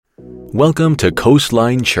Welcome to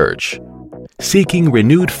Coastline Church, seeking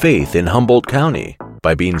renewed faith in Humboldt County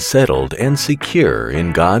by being settled and secure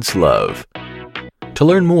in God's love. To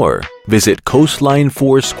learn more, visit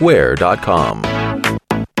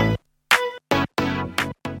coastlinefoursquare.com.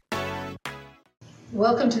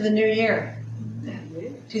 Welcome to the new year,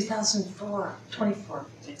 2024.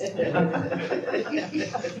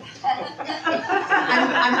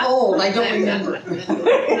 I'm old, I don't remember.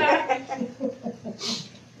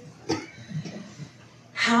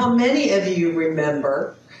 How many of you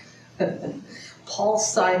remember Paul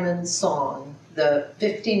Simon's song, the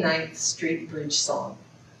 59th Street Bridge song?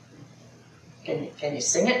 Can you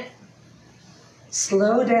sing it?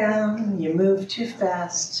 Slow down, you move too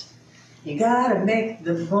fast. You gotta make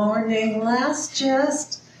the morning last,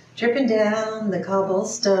 just tripping down the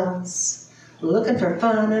cobblestones. Looking for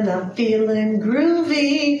fun and I'm feeling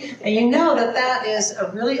groovy. And you know that is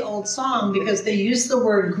a really old song because they used the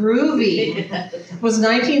word groovy. It was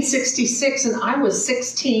 1966 and I was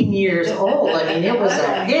 16 years old. I mean, it was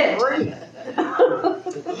a hit.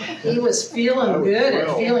 He was feeling good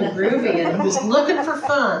and feeling groovy and he was looking for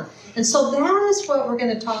fun. And so that is what we're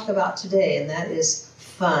going to talk about today, and that is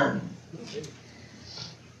fun.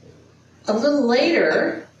 A little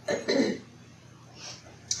later,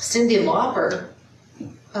 Cyndi Lauper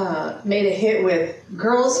made a hit with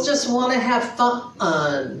 "Girls Just Want to Have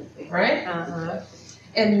Fun," right? Uh-huh.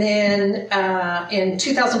 And then in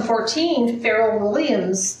 2014, Pharrell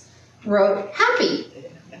Williams wrote "Happy,"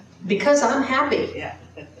 because I'm happy. Yeah.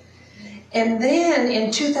 And then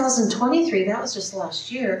in 2023, that was just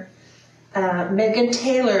last year, Megan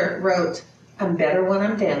Taylor wrote "I'm Better When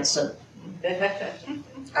I'm Dancing."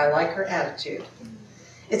 I like her attitude.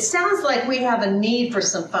 It sounds like we have a need for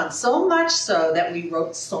some fun, so much so that we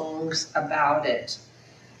wrote songs about it.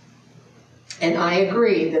 And I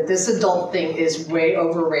agree that this adult thing is way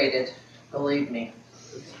overrated, believe me.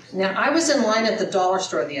 Now, I was in line at the dollar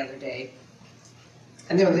store the other day,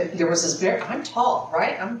 and there was this I'm tall,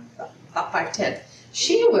 right? I'm about 5'10".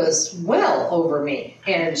 She was well over me,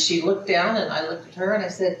 and she looked down, and I looked at her, and I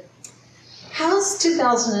said, "How's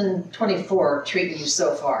 2024 treating you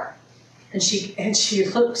so far?" And she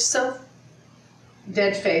looked so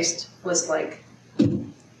dead-faced, was like,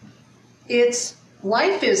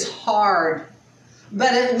 life is hard,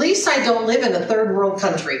 but at least I don't live in a third world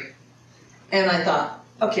country. And I thought,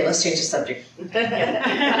 okay, let's change the subject.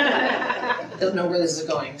 Don't know where this is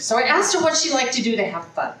going. So I asked her what she liked to do to have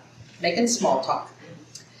fun, making small talk.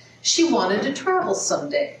 She wanted to travel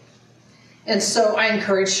someday. And so I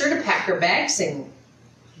encouraged her to pack her bags and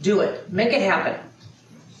do it, make it happen.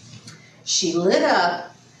 She lit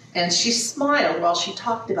up and she smiled while she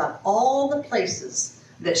talked about all the places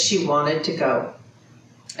that she wanted to go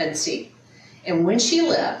and see. And when she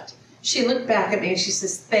left, she looked back at me and she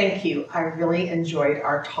says, "Thank you. I really enjoyed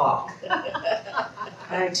our talk."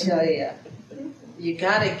 I tell you, you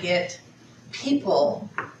got to get people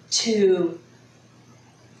to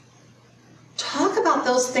talk about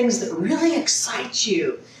those things that really excite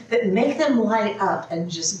you, that make them light up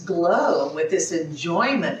and just glow with this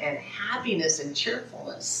enjoyment and happiness and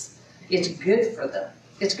cheerfulness. It's good for them.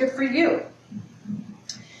 It's good for you.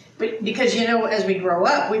 But because, as we grow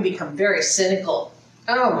up, we become very cynical.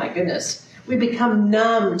 Oh my goodness. We become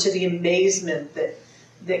numb to the amazement that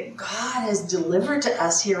God has delivered to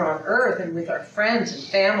us here on earth and with our friends and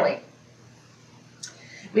family.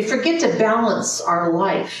 We forget to balance our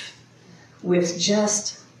life with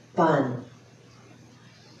just fun.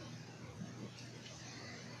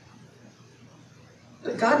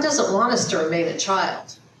 But God doesn't want us to remain a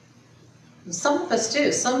child. And some of us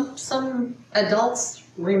do. Some adults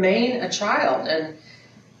remain a child, and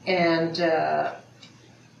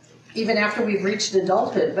even after we've reached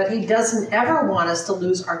adulthood. But He doesn't ever want us to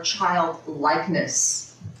lose our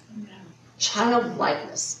childlikeness.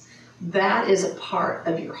 Childlikeness. That is a part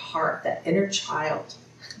of your heart, that inner child.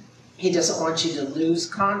 He doesn't want you to lose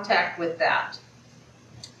contact with that.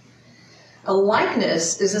 A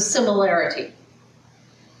likeness is a similarity.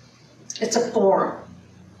 It's a form,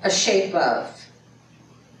 a shape of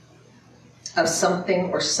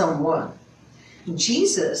something or someone.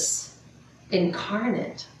 Jesus,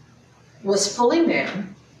 incarnate, was fully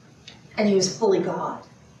man and He was fully God.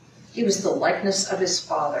 He was the likeness of His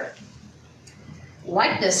Father.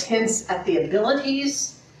 Likeness hints at the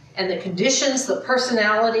abilities and the conditions, the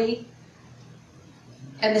personality,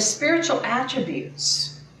 and the spiritual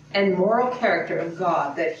attributes and moral character of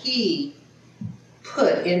God that He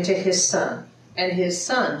put into His Son, and His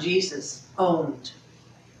Son, Jesus, owned.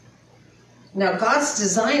 Now, God's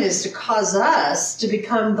design is to cause us to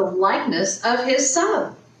become the likeness of His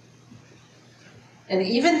Son. And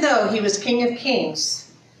even though he was King of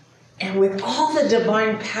Kings, and with all the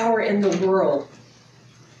divine power in the world,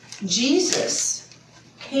 Jesus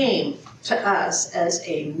came to us as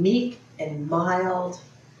a meek and mild.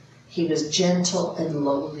 He was gentle and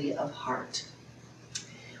lowly of heart.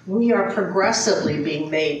 We are progressively being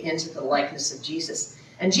made into the likeness of Jesus.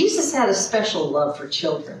 And Jesus had a special love for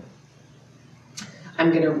children.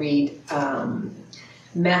 I'm going to read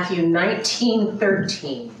Matthew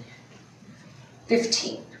 19:13,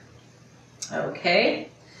 15. Okay?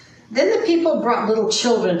 Then the people brought little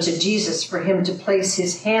children to Jesus for him to place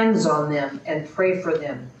his hands on them and pray for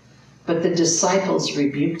them. But the disciples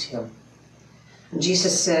rebuked him. And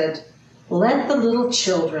Jesus said, "Let the little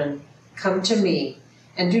children come to me,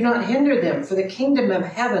 and do not hinder them, for the kingdom of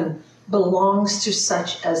heaven belongs to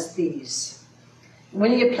such as these."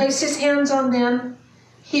 When he had placed his hands on them,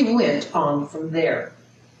 he went on from there.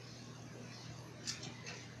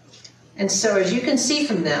 And so as you can see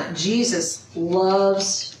from that, Jesus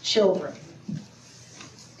loves children.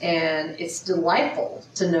 And it's delightful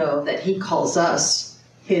to know that he calls us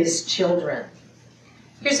his children.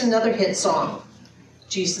 Here's another hit song.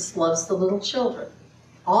 Jesus loves the little children.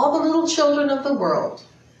 All the little children of the world,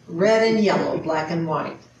 red and yellow, black and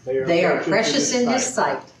white. They are precious in his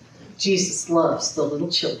sight. Jesus loves the little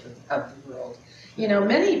children of the world. You know,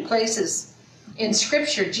 many places in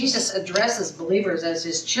Scripture, Jesus addresses believers as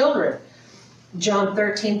his children. John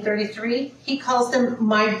 13:33, he calls them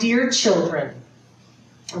my dear children.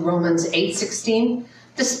 Romans 8:16,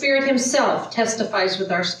 the Spirit himself testifies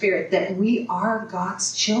with our spirit that we are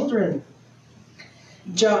God's children.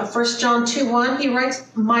 1 John 2:1, he writes,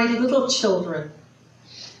 my little children.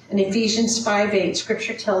 In Ephesians 5:8,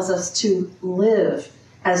 Scripture tells us to live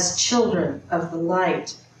as children of the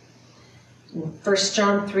light. 1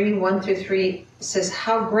 John 3:1-3 says,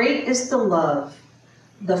 how great is the love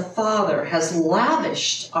the Father has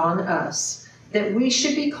lavished on us, that we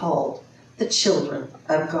should be called the children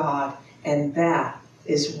of God, and that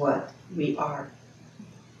is what we are.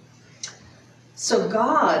 So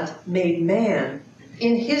God made man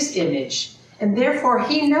in his image, and therefore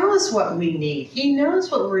he knows what we need. He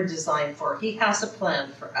knows what we're designed for. He has a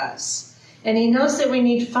plan for us. And he knows that we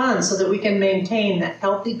need fun so that we can maintain that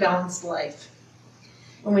healthy, balanced life.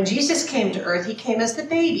 And when Jesus came to earth, he came as the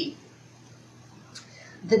baby.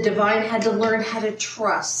 The divine had to learn how to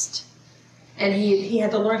trust, and he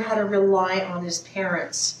had to learn how to rely on his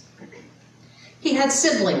parents. He had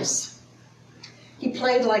siblings. He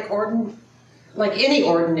played like any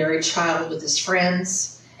ordinary child with his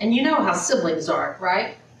friends. And you know how siblings are,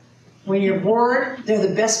 right? When you're bored, they're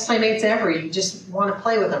the best playmates ever. You just want to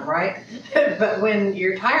play with them, right? But when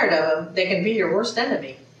you're tired of them, they can be your worst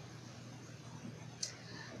enemy.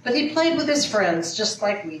 But he played with his friends just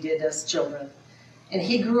like we did as children. And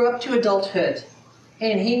he grew up to adulthood.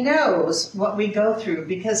 And he knows what we go through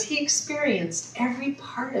because he experienced every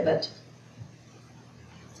part of it.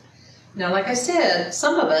 Now, like I said,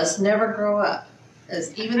 some of us never grow up.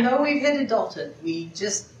 As even though we've hit adulthood, we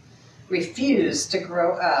just refuse to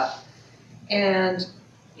grow up. And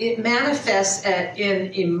it manifests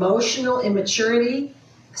in emotional immaturity,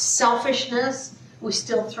 selfishness. We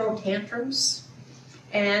still throw tantrums,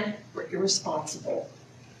 and we're irresponsible.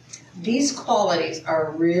 These qualities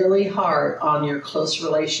are really hard on your close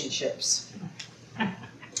relationships.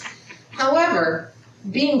 However,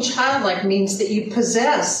 being childlike means that you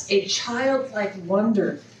possess a childlike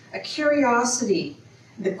wonder, a curiosity,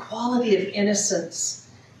 the quality of innocence.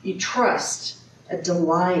 You trust, a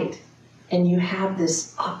delight, and you have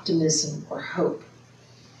this optimism or hope.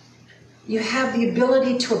 You have the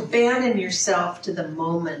ability to abandon yourself to the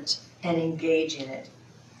moment and engage in it.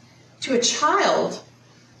 To a child,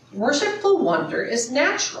 worshipful wonder is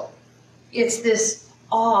natural. It's this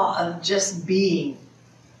awe of just being.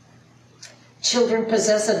 Children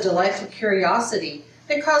possess a delightful curiosity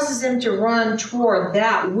that causes them to run toward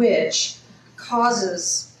that which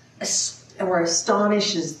causes or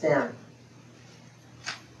astonishes them.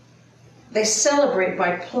 They celebrate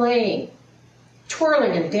by playing,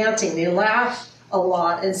 twirling and dancing. They laugh a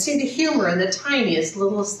lot and see the humor in the tiniest,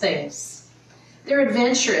 littlest things. They're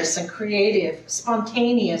adventurous and creative,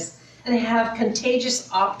 spontaneous, and they have contagious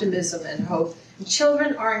optimism and hope. And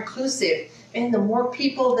children are inclusive, and the more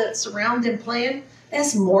people that surround them playing,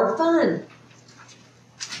 that's more fun.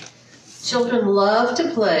 Children love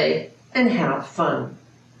to play and have fun.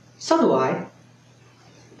 So do I.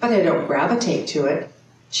 But I don't gravitate to it.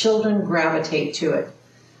 Children gravitate to it.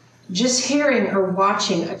 Just hearing or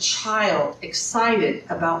watching a child excited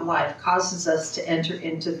about life causes us to enter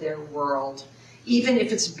into their world, even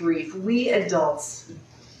if it's brief. We adults,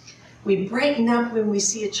 we brighten up when we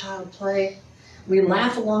see a child play. We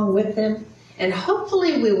laugh along with them, and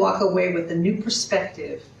hopefully we walk away with a new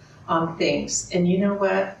perspective on things. And you know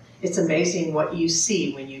what? It's amazing what you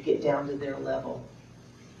see when you get down to their level.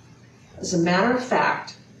 As a matter of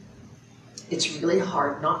fact, it's really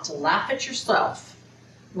hard not to laugh at yourself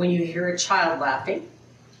when you hear a child laughing.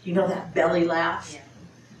 You know that belly laugh?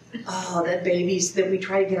 Yeah. Oh, that we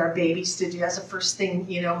try to get our babies to do. That's the first thing,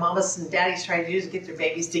 mamas and daddies try to do is get their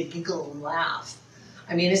babies to giggle and laugh.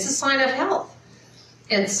 I mean, it's a sign of health.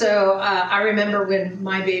 And so I remember when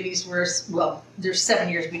my babies were, there's 7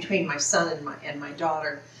 years between my son and my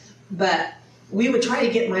daughter, but we would try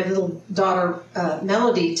to get my little daughter,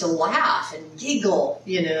 Melody, to laugh and giggle,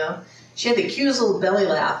 She had the cutest little belly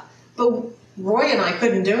laugh, but Roy and I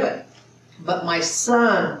couldn't do it. But my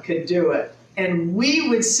son could do it. And we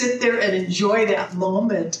would sit there and enjoy that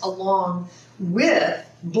moment along with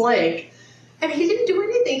Blake. And he didn't do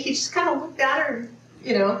anything. He just kind of looked at her,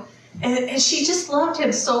 And she just loved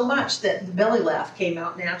him so much that the belly laugh came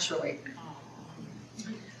out naturally.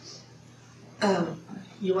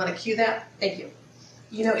 You want to cue that? Thank you.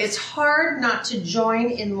 It's hard not to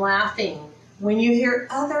join in laughing when you hear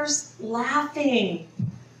others laughing.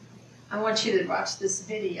 I want you to watch this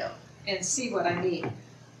video and see what I mean.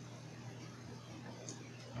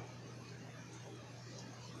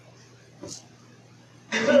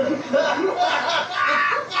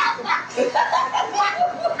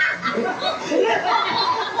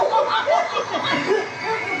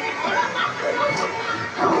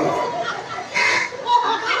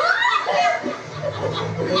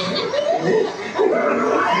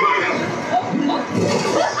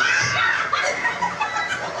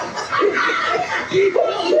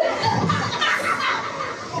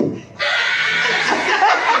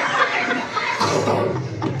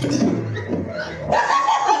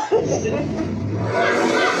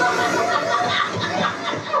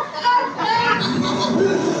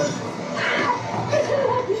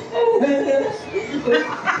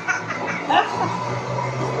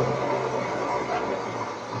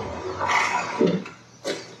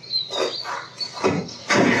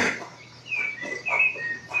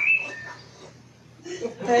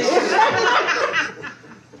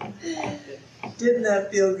 Didn't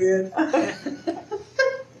that feel good?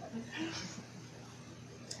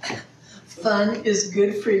 Fun is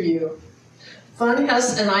good for you. Fun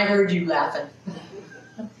has, and I heard you laughing.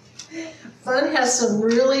 Fun has some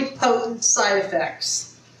really potent side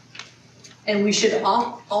effects. And we should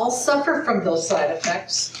all suffer from those side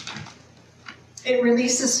effects. It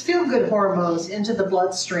releases feel-good hormones into the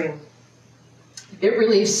bloodstream. It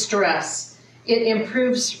relieves stress. It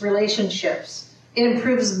improves relationships. It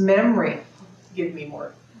improves memory. Give me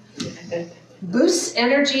more. Boosts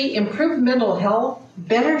energy, improved mental health,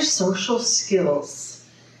 better social skills,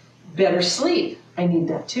 better sleep. I need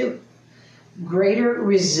that too. Greater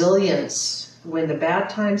resilience. When the bad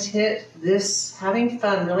times hit, having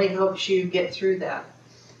fun really helps you get through that.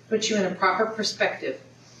 Puts you in a proper perspective.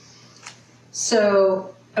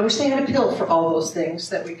 So I wish they had a pill for all those things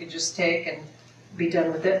that we could just take and be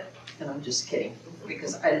done with it. And I'm just kidding,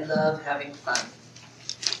 because I love having fun.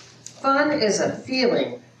 Fun is a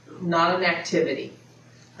feeling, not an activity.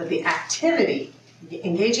 But the activity,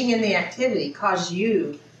 engaging in the activity, causes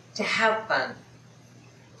you to have fun.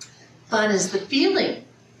 Fun is the feeling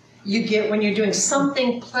you get when you're doing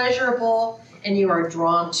something pleasurable and you are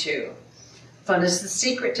drawn to. Fun is the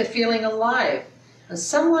secret to feeling alive. And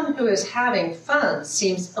someone who is having fun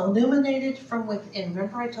seems illuminated from within.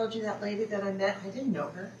 Remember I told you that lady that I met? I didn't know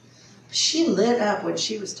her. She lit up when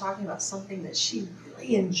she was talking about something that she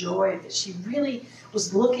really enjoyed, that she really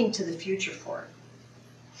was looking to the future for.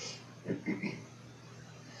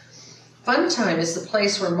 Fun time is the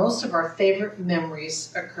place where most of our favorite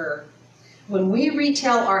memories occur. When we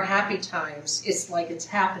retell our happy times, it's like it's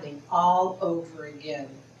happening all over again.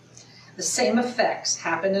 The same effects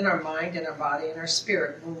happen in our mind, in our body, and our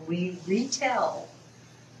spirit when we retell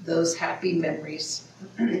those happy memories.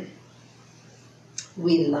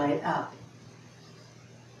 We light up.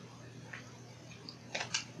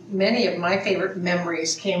 Many of my favorite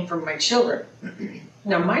memories came from my children.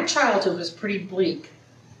 Now, my childhood was pretty bleak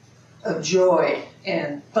of joy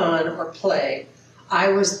and fun or play. I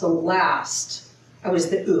was the last. I was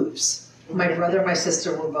the oops. My brother and my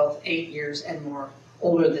sister were both 8 years and more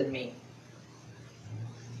older than me.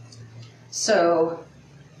 So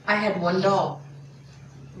I had one doll.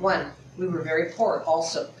 One. We were very poor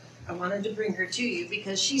also. I wanted to bring her to you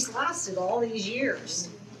because she's lasted all these years.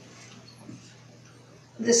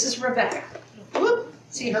 This is Rebecca. Whoop.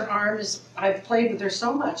 See, her arm is, I've played with her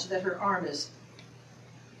so much that her arm is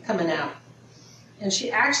coming out. And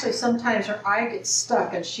she actually, sometimes her eye gets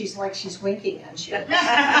stuck and she's like she's winking at you.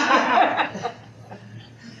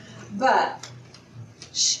 But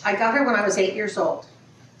I got her when I was 8 years old.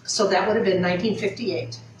 So that would have been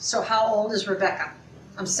 1958. So how old is Rebecca?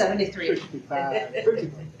 I'm 73.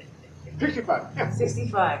 55.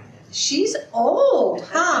 65. She's old,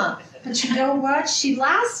 huh? But you know what? She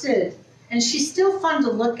lasted. And she's still fun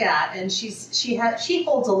to look at. And she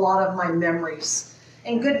holds a lot of my memories.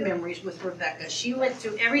 And good memories with Rebecca. She went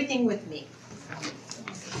through everything with me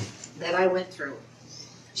that I went through.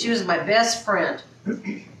 She was my best friend.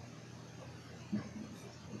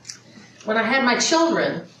 When I had my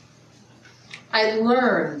children, I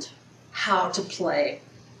learned how to play.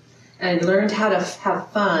 And I learned how to have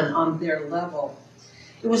fun on their level.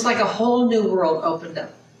 It was like a whole new world opened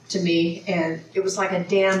up to me, and it was like a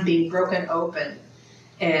dam being broken open,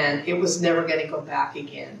 and it was never going to go back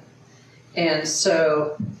again. And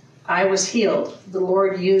so I was healed. The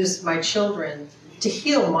Lord used my children to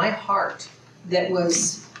heal my heart that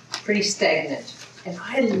was pretty stagnant. And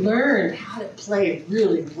I learned how to play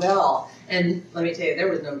really well. And let me tell you, there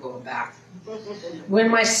was no going back. When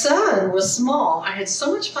my son was small, I had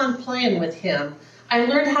so much fun playing with him. I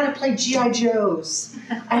learned how to play G.I. Joes.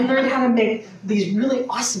 I learned how to make these really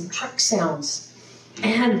awesome truck sounds.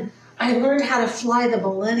 And I learned how to fly the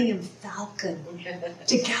Millennium Falcon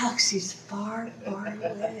to galaxies far, far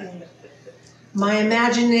away. My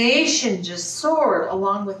imagination just soared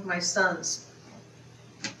along with my son's.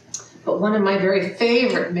 But one of my very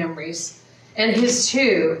favorite memories, and his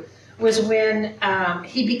too, was when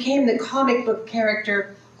he became the comic book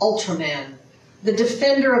character Ultraman, the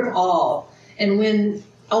defender of all. And when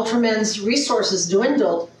Ultraman's resources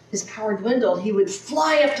dwindled, his power dwindled, he would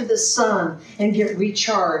fly up to the sun and get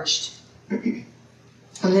recharged. And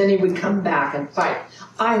then he would come back and fight.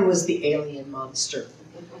 I was the alien monster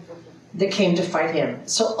that came to fight him.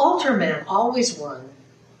 So Ultraman always won.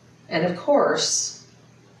 And of course,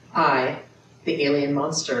 I, the alien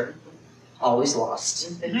monster, always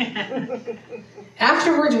lost.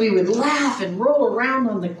 Afterwards, we would laugh and roll around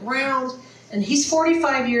on the ground. And he's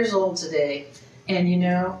 45 years old today. And you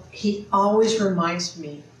know, he always reminds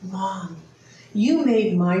me, Mom, you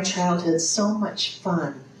made my childhood so much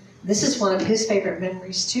fun. This is one of his favorite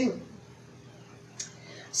memories too.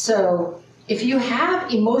 So if you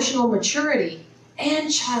have emotional maturity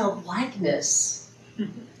and childlikeness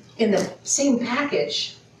in the same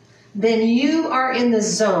package, then you are in the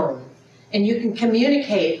zone and you can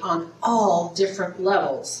communicate on all different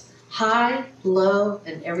levels, high, low,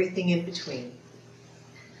 and everything in between.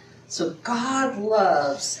 So God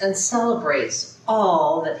loves and celebrates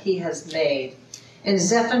all that he has made. And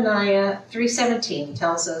Zephaniah 3:17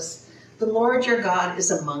 tells us, the Lord your God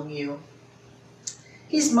is among you.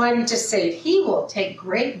 He's mighty to save. He will take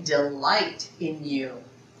great delight in you.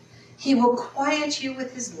 He will quiet you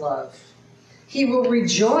with his love. He will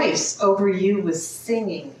rejoice over you with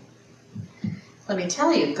singing. Let me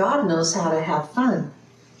tell you, God knows how to have fun.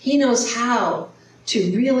 He knows how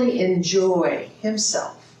to really enjoy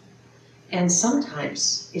himself. And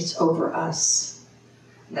sometimes it's over us.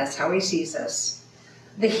 That's how he sees us.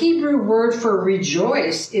 The Hebrew word for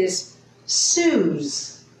rejoice is soothe,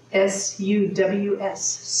 S-U-W-S,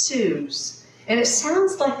 soothe. And it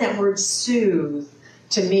sounds like that word soothe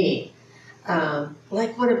to me,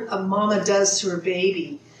 like what a mama does to her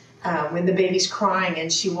baby when the baby's crying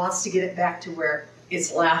and she wants to get it back to where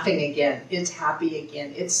it's laughing again, it's happy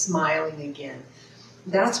again, it's smiling again.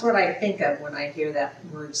 That's what I think of when I hear that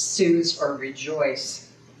word soothe or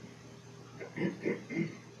rejoice.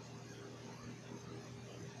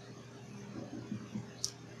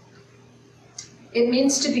 It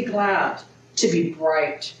means to be glad, to be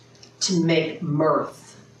bright, to make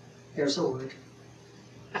mirth. There's a word.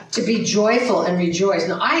 To be joyful and rejoice.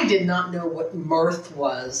 Now, I did not know what mirth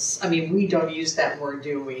was. I mean, we don't use that word,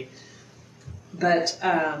 do we? But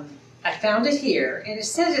I found it here, and it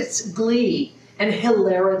says it's glee and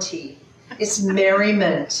hilarity. It's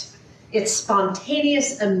merriment. It's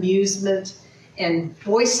spontaneous amusement and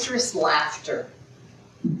boisterous laughter.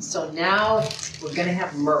 So now we're going to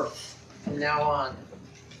have mirth from now on.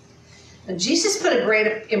 And Jesus put a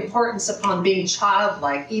great importance upon being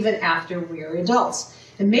childlike even after we are adults.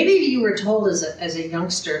 And maybe you were told as a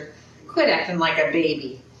youngster, quit acting like a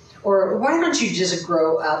baby. Or why don't you just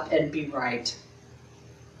grow up and be right?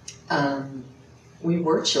 We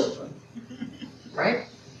were children, right?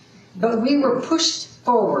 But we were pushed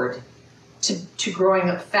forward to growing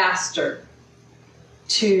up faster,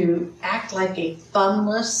 to act like a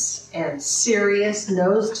funless and serious,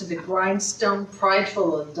 nose to the grindstone,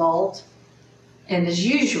 prideful adult. And as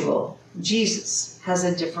usual, Jesus has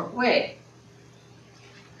a different way.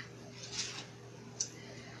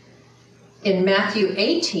 In Matthew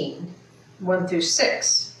 18, 1 through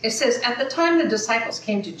 6, it says, "At the time the disciples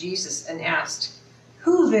came to Jesus and asked,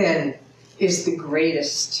 'Who then is the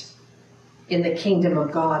greatest in the kingdom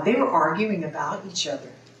of God?'" They were arguing about each other,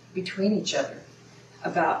 between each other,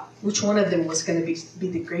 about which one of them was going to be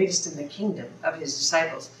the greatest in the kingdom of his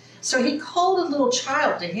disciples. So he called a little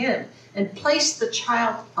child to him and placed the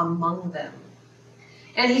child among them.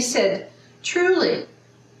 And he said, "Truly,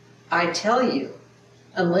 I tell you,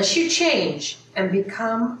 unless you change and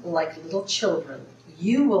become like little children,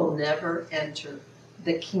 you will never enter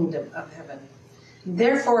the kingdom of heaven.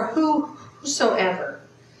 Therefore, whosoever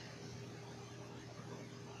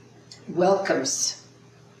welcomes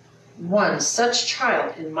one such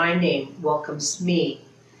child in my name welcomes me.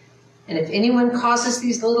 And if anyone causes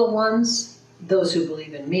these little ones, those who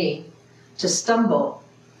believe in me, to stumble,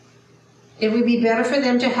 it would be better for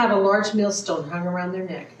them to have a large millstone hung around their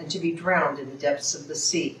neck and to be drowned in the depths of the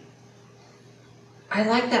sea." I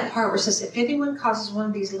like that part where it says, if anyone causes one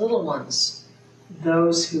of these little ones,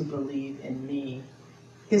 those who believe in me.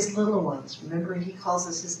 His little ones. Remember, he calls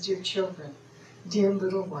us his dear children, dear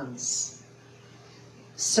little ones.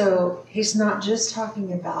 So he's not just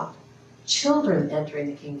talking about children entering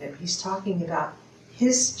the kingdom. He's talking about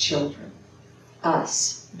his children,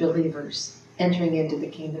 us, believers, entering into the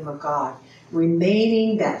kingdom of God,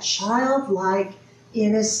 remaining that childlike,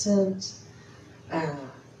 innocent,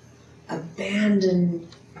 abandoned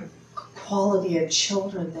quality of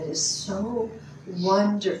children that is so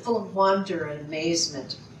full of wonder and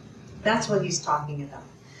amazement. That's what he's talking about.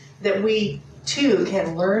 That we, too,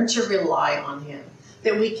 can learn to rely on him,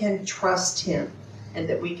 that we can trust him, and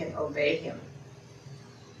that we can obey him.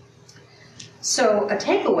 So a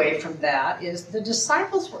takeaway from that is the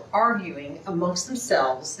disciples were arguing amongst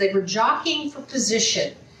themselves. They were jockeying for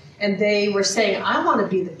position, and they were saying, I want to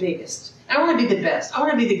be the biggest. I want to be the best. I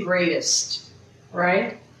want to be the greatest,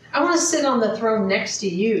 right? I want to sit on the throne next to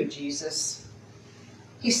you, Jesus.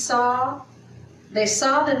 They saw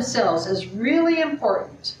themselves as really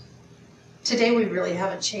important. Today we really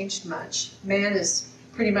haven't changed much. Man is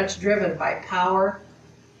pretty much driven by power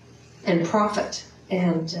and profit.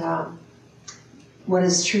 And what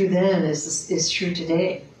is true then is true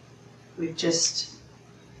today. We've just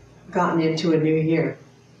gotten into a new year.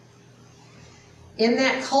 In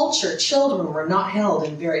that culture, children were not held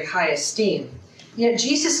in very high esteem. Yet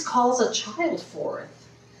Jesus calls a child forth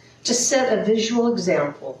to set a visual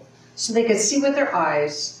example so they could see with their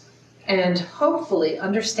eyes and hopefully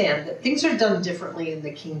understand that things are done differently in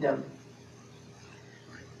the kingdom.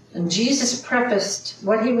 And Jesus prefaced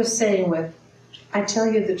what he was saying with, I tell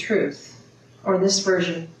you the truth. Or in this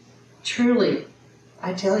version, truly,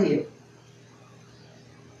 I tell you.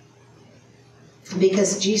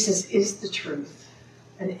 Because Jesus is the truth.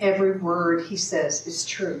 And every word he says is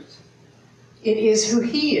truth. It is who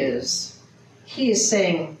he is. He is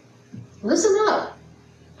saying, listen up.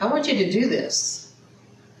 I want you to do this.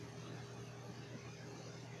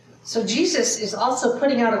 So Jesus is also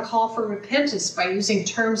putting out a call for repentance by using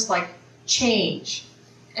terms like change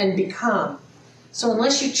and become. So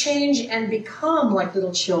unless you change and become like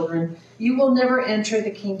little children, you will never enter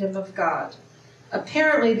the kingdom of God.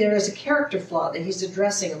 Apparently there is a character flaw that he's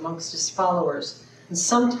addressing amongst his followers. And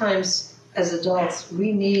sometimes as adults,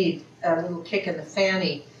 we need a little kick in the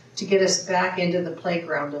fanny to get us back into the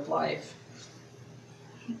playground of life.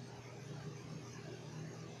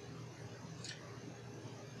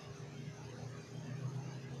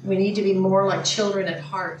 We need to be more like children at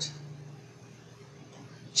heart.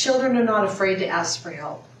 Children are not afraid to ask for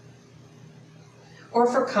help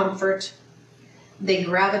or for comfort. They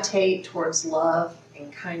gravitate towards love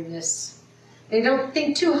and kindness. They don't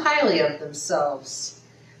think too highly of themselves.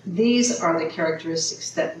 These are the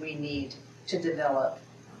characteristics that we need to develop.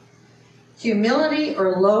 Humility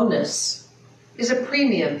or lowness is a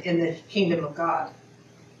premium in the kingdom of God.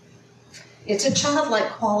 It's a childlike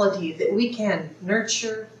quality that we can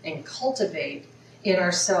nurture and cultivate in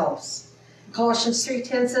ourselves. Colossians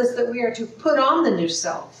 3:10 says that we are to put on the new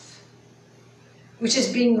self, which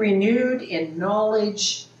is being renewed in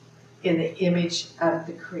knowledge in the image of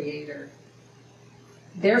the Creator.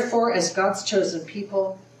 Therefore, as God's chosen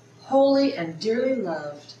people, holy and dearly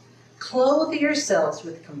loved, clothe yourselves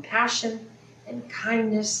with compassion and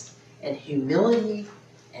kindness and humility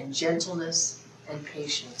and gentleness and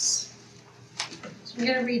patience. So I'm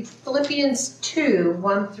going to read Philippians 2,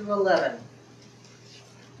 1 through 11.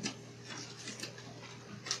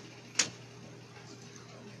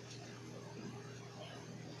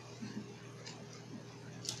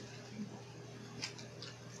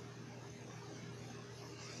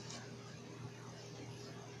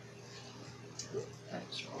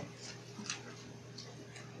 That's wrong.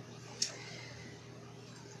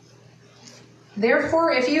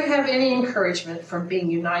 Therefore, if you have any encouragement from being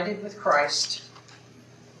united with Christ,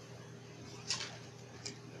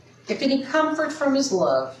 if any comfort from his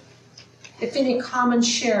love, if any common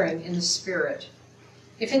sharing in the Spirit,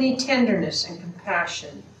 if any tenderness and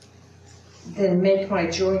compassion, then make my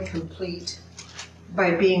joy complete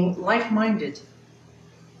by being like-minded,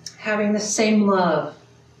 having the same love,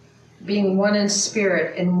 being one in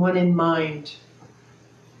spirit and one in mind.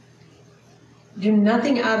 Do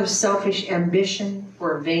nothing out of selfish ambition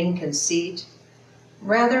or vain conceit.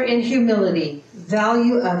 Rather, in humility,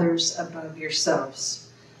 value others above yourselves,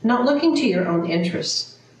 not looking to your own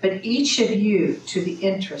interests, but each of you to the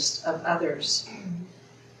interest of others.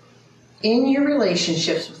 In your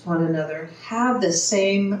relationships with one another, have the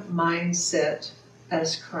same mindset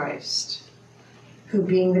as Christ, who,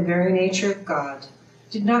 being the very nature of God,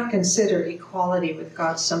 did not consider equality with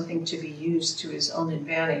God something to be used to his own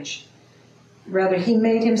advantage. Rather, he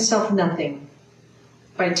made himself nothing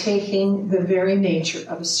by taking the very nature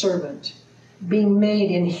of a servant, being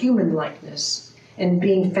made in human likeness, and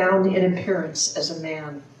being found in appearance as a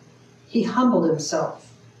man. He humbled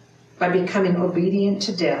himself by becoming obedient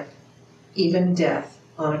to death, even death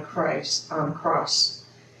on a cross.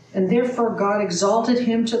 And therefore God exalted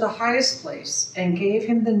him to the highest place and gave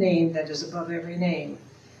him the name that is above every name,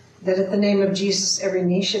 that at the name of Jesus every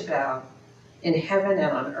knee should bow, in heaven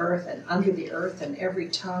and on earth and under the earth, and every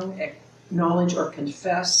tongue acknowledge or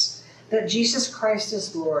confess that Jesus Christ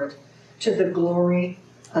is Lord, to the glory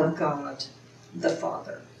of God the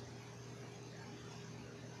Father.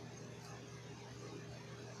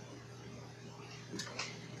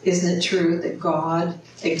 Isn't it true that God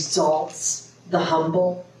exalts the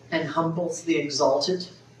humble and humbles the exalted?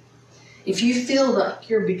 If you feel like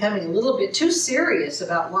you're becoming a little bit too serious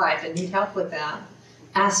about life and need help with that,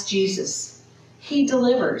 ask Jesus. He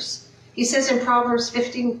delivers. He says in Proverbs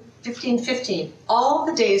 15:15, all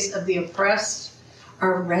the days of the oppressed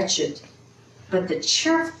are wretched, but the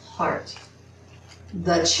cheerful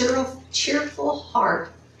heart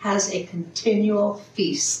has a continual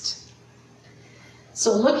feast.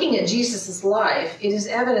 So looking at Jesus' life, it is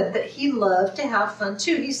evident that he loved to have fun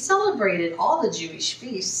too. He celebrated all the Jewish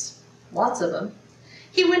feasts, lots of them.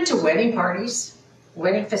 He went to wedding parties,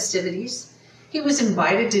 wedding festivities. He was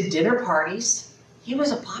invited to dinner parties. He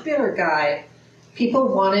was a popular guy. People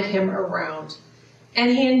wanted him around.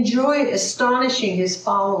 And he enjoyed astonishing his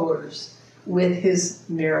followers with his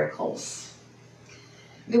miracles.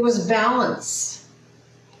 There was balance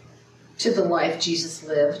to the life Jesus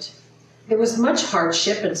lived. There was much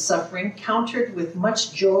hardship and suffering, countered with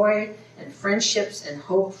much joy and friendships and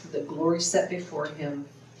hope for the glory set before him.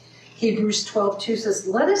 Hebrews 12:2 says,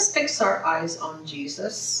 let us fix our eyes on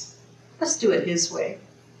Jesus. Let's do it his way.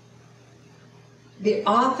 The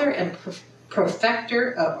author and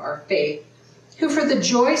perfecter of our faith, who for the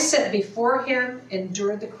joy set before him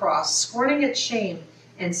endured the cross, scorning its shame,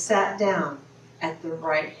 and sat down at the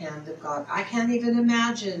right hand of God. I can't even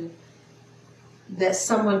imagine that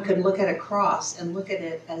someone could look at a cross and look at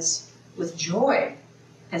it as with joy,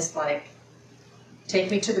 as like,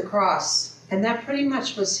 take me to the cross. And that pretty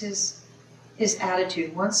much was his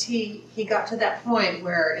attitude. Once he got to that point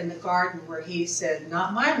where in the garden where he said,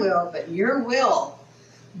 not my will, but your will,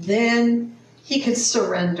 then he could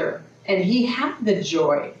surrender. And he had the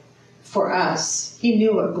joy for us. He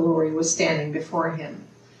knew what glory was standing before him.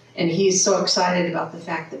 And he's so excited about the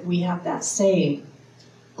fact that we have that same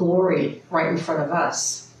glory right in front of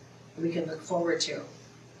us we can look forward to.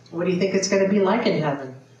 What do you think it's going to be like in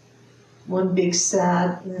heaven? One big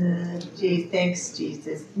sad, gee, thanks,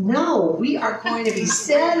 Jesus. No, we are going to be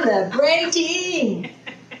celebrating.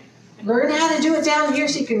 Learn how to do it down here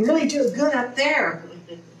so you can really do it good up there.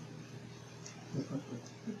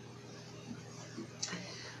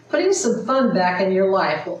 Putting some fun back in your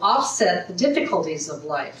life will offset the difficulties of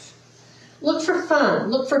life. Look for fun.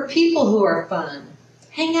 Look for people who are fun.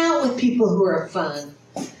 Hang out with people who are fun.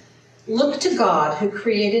 Look to God who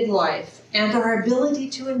created life and our ability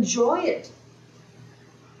to enjoy it.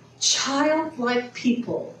 Childlike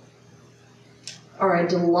people are a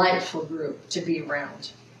delightful group to be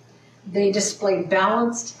around. They display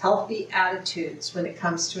balanced, healthy attitudes when it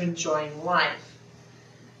comes to enjoying life.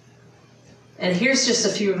 And here's just a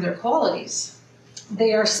few of their qualities.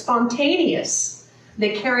 They are spontaneous.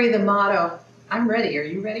 They carry the motto, I'm ready, are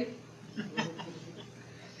you ready?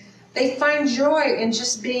 They find joy in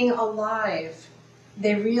just being alive.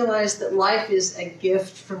 They realize that life is a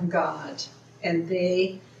gift from God, and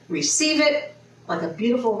they receive it like a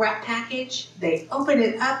beautiful wrap package. They open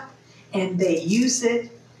it up, and they use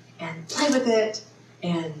it, and play with it,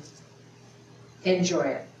 and enjoy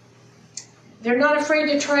it. They're not afraid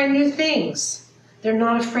to try new things. They're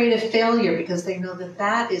not afraid of failure because they know that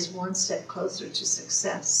that is one step closer to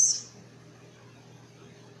success.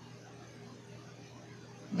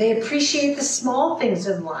 They appreciate the small things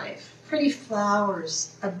in life. Pretty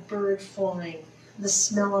flowers, a bird flying, the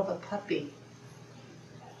smell of a puppy.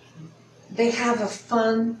 They have a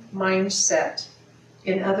fun mindset.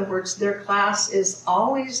 In other words, their glass is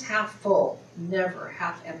always half full, never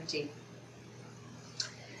half empty.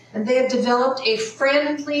 And they have developed a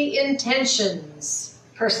friendly intentions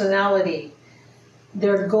personality.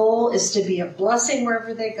 Their goal is to be a blessing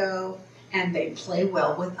wherever they go, and they play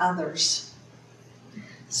well with others.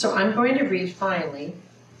 So I'm going to read finally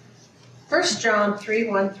 1 John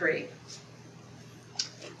 3:1-3.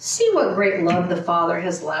 See what great love the Father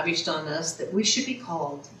has lavished on us, that we should be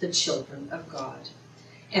called the children of God.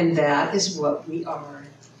 And that is what we are.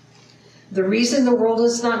 The reason the world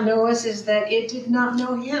does not know us is that it did not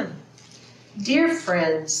know him. Dear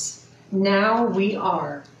friends, now we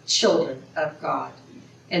are children of God.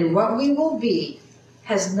 And what we will be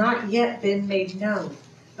has not yet been made known.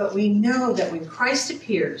 But we know that when Christ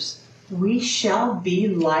appears, we shall be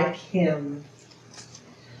like him.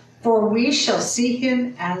 For we shall see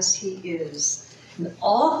him as he is. And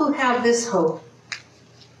all who have this hope,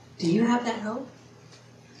 do you have that hope?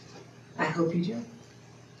 I hope you do.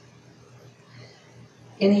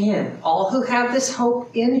 In him, all who have this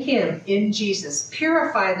hope in him, in Jesus,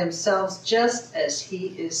 purify themselves just as he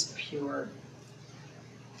is pure.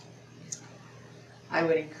 I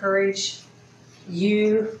would encourage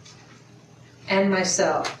you and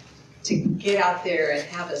myself to get out there and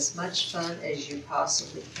have as much fun as you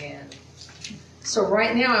possibly can. So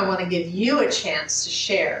right now I want to give you a chance to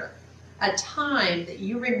share a time that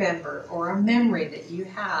you remember or a memory that you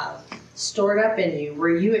have stored up in you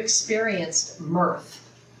where you experienced mirth.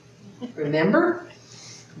 Remember?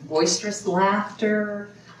 Boisterous laughter,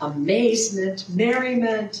 amazement,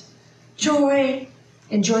 merriment, joy,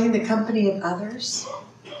 enjoying the company of others,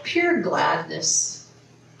 pure gladness.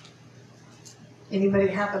 Anybody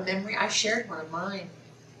have a memory? I shared one of mine.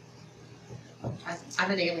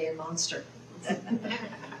 I'm an alien monster.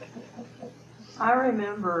 I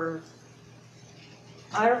remember,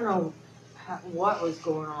 I don't know what was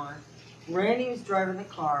going on. Randy was driving the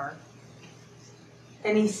car,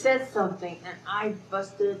 and he said something, and I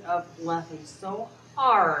busted up laughing so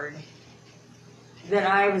hard that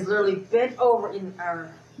I was literally bent over in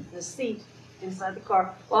the seat inside the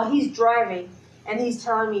car while he's driving. And he's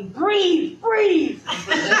telling me, breathe, breathe. And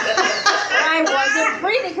I wasn't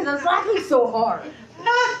breathing because I was laughing so hard.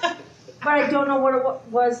 But I don't know what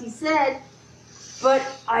it was he said. But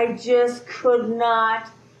I just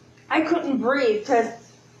I couldn't breathe because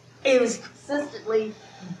it was consistently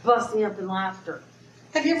busting up in laughter.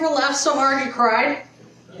 Have you ever laughed so hard you cried?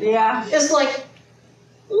 Yeah. It's like,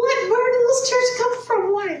 what? Where did those tears come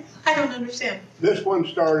from? Why? I don't understand. This one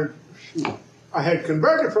started, I had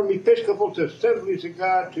converted from Episcopal to Assemblies of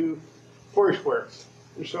God to Foursquare.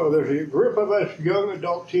 And so there's a group of us young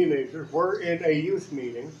adult teenagers. We're in a youth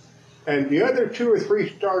meeting, and the other 2 or 3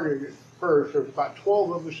 started at first. There's about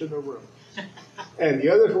 12 of us in the room. And the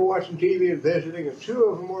others were watching TV and visiting, and 2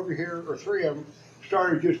 of them over here, or 3 of them,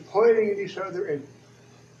 started just pointing at each other and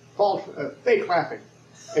fake laughing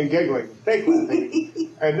and giggling, fake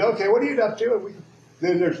laughing. And okay, what are you up to? And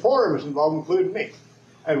then there's 4 of us involved, including me.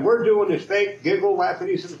 And we're doing this fake giggle, laughing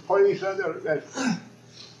at each other, pointing at each other.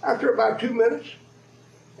 After about 2 minutes,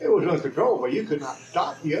 it was uncontrollable. You could not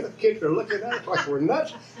stop. The other kids are looking at us like we're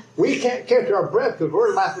nuts. We can't catch our breath because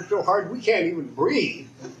we're laughing so hard we can't even breathe.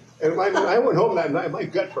 And when I went home that night, my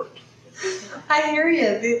gut hurt. I hear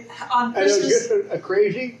you. On And it was Christmas. just a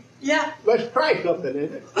crazy, Yeah. let's try something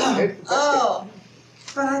in it. Oh,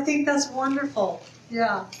 but I think that's wonderful.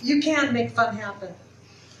 Yeah. You can make fun happen.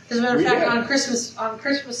 As a matter of fact, on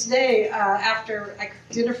Christmas Day, after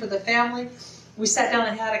dinner for the family, we sat down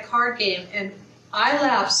and had a card game, and I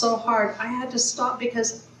laughed so hard I had to stop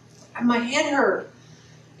because my head hurt.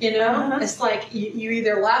 You know, It's like you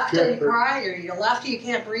either laugh till you cry, or you laugh till you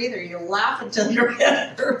can't breathe, or you laugh until your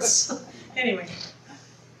head hurts. Anyway,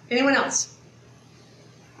 anyone else?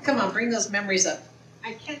 Come on, bring those memories up.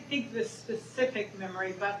 I can't think of a specific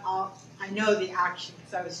memory, but I know the action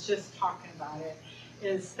because I was just talking about it.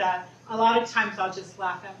 Is that a lot of times I'll just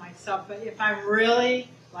laugh at myself, but if I'm really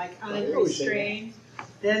like unrestrained,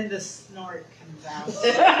 then the snort comes out.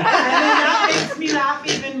 And then that makes me laugh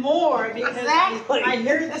even more because I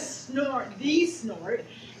hear the snort,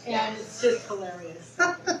 and it's just hilarious.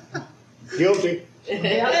 Guilty.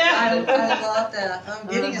 I love that.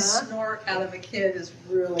 Getting a snort out of a kid is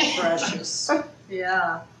really precious.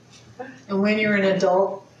 Yeah. And when you're an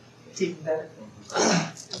adult, It's even better.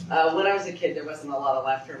 When I was a kid, there wasn't a lot of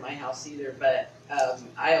laughter in my house either, but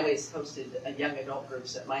I always hosted young adult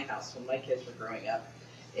groups at my house when my kids were growing up.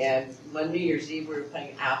 And on New Year's Eve, we were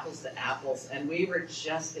playing apples to apples, and we were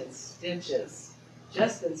just in stitches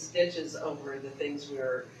over the things we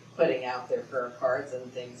were putting out there for our cards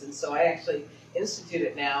and things. And so I actually institute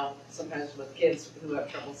it now, sometimes with kids who have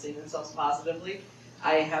trouble seeing themselves positively.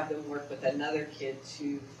 I have them work with another kid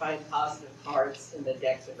to find positive cards in the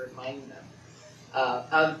deck that remind them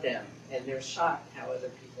of them. And they're shocked how other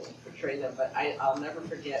people portray them. But I'll never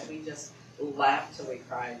forget, we just laughed till we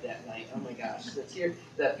cried that night. Oh my gosh.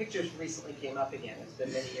 The pictures recently came up again. It's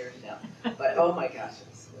been many years now. But oh my gosh, it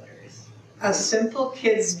was hilarious. A simple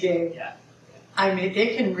kids game. Yeah. I mean,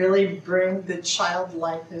 it can really bring the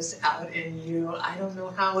childlikeness out in you. I don't know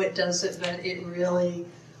how it does it, but it really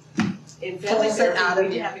in family pulls it out therapy, of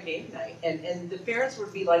we'd you. have a game night, and the parents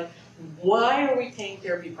would be like, why are we paying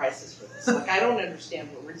therapy prices for this? Like, I don't understand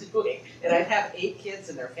what we're doing. And I'd have 8 kids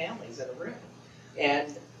and their families in a room.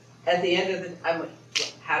 And at the end of the, I'm like,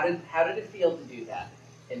 how did it feel to do that?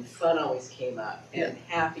 And fun always came up, and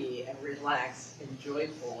happy and relaxed and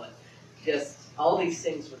joyful, and just all these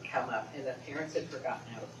things would come up, and the parents had forgotten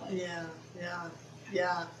how to play.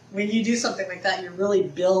 Yeah. When you do something like that, you're really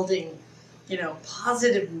building,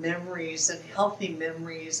 positive memories and healthy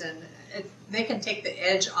memories, and they can take the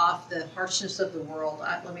edge off the harshness of the world.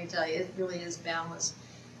 Let me tell you, it really is balance.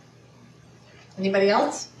 Anybody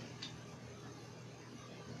else?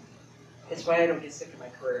 It's why I don't get sick of my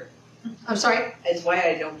career. I'm sorry? It's why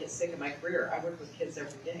I don't get sick of my career. I work with kids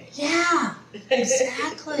every day. Yeah,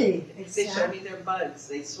 exactly. They show me their bugs.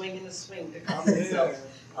 They swing in the swing to calm themselves.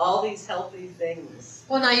 All these healthy things.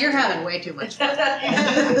 Well, now you're having way too much fun.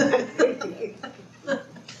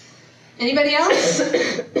 Anybody else?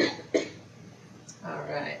 All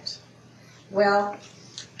right. Well,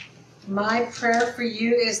 my prayer for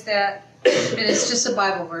you is that, and it's just a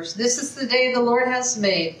Bible verse, this is the day the Lord has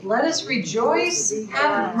made. Let us rejoice,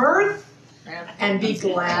 have mirth, and be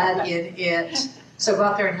glad in it. So go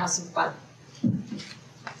out there and have some fun.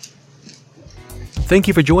 Thank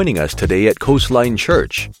you for joining us today at Coastline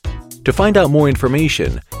Church. To find out more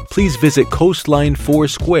information, please visit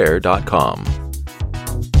coastlinefoursquare.com.